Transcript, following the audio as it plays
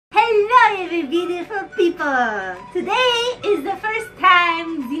Hi, beautiful people! Today is the first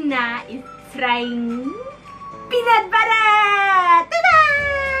time Xena is trying peanut butter! Ta-da!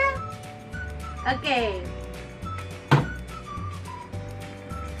 Okay.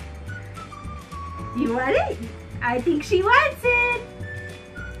 You want it? I think she wants it!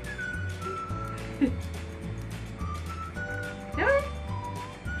 Come on.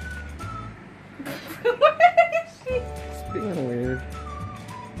 What is she? It's being weird.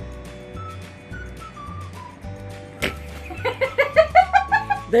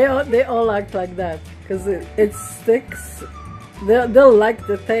 They all act like that because it sticks. They'll like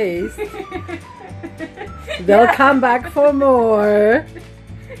the taste. They'll come back for more.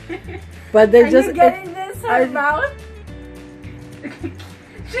 But they Are you getting this her mouth?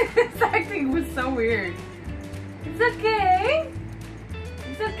 She's acting was so weird. It's okay.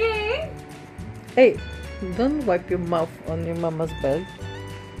 It's okay. Hey, don't wipe your mouth on your mama's bed.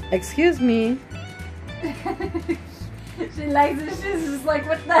 Excuse me. She likes it. She's just like,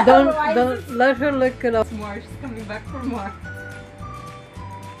 what the hell? Don't let her lick it up. More. She's coming back for more.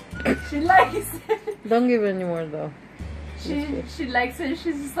 She likes it. Don't give any more though. She likes it.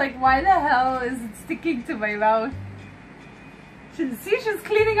 She's just like, why the hell is it sticking to my mouth? See, she's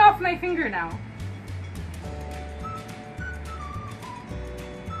cleaning off my finger now.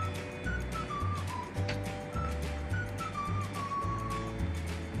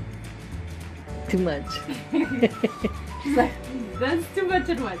 Too much. She's like, that's too much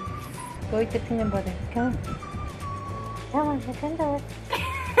at once. Go eat the peanut butter. Come on. Come on, I can do it.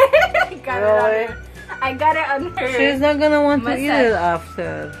 I got it on her. I got it on her. She's not gonna want to eat it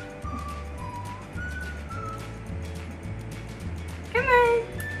after. Come on.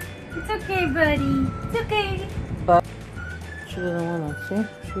 It's okay, buddy. It's okay. But she doesn't wanna, see?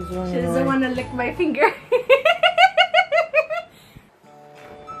 She's running She doesn't want to lick my finger.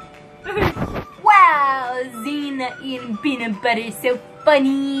 Wow, Xena eating peanut butter is so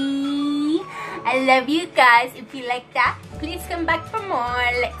funny. I love you guys. If you like that, please come back for more.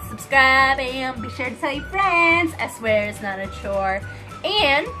 Like, subscribe, and be sure to tell your friends. I swear it's not a chore.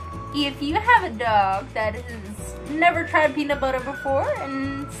 And if you have a dog that has never tried peanut butter before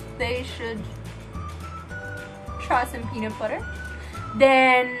and they should try some peanut butter,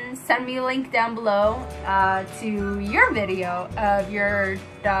 then send me a link down below to your video of your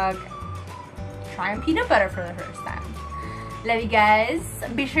dog trying peanut butter for the first time. Love you guys.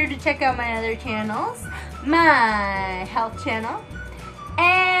 Be sure to check out my other channels, my health channel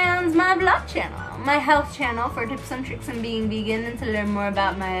and my vlog channel. My health channel for tips and tricks on being vegan and to learn more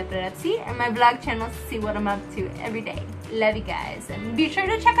about my epilepsy, and my vlog channel to see what I'm up to every day. Love you guys. And be sure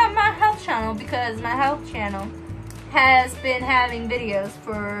to check out my health channel because my health channel has been having videos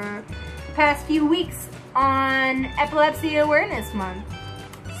for the past few weeks on Epilepsy Awareness Month.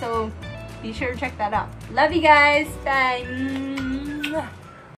 So be sure to check that out. Love you guys. Bye.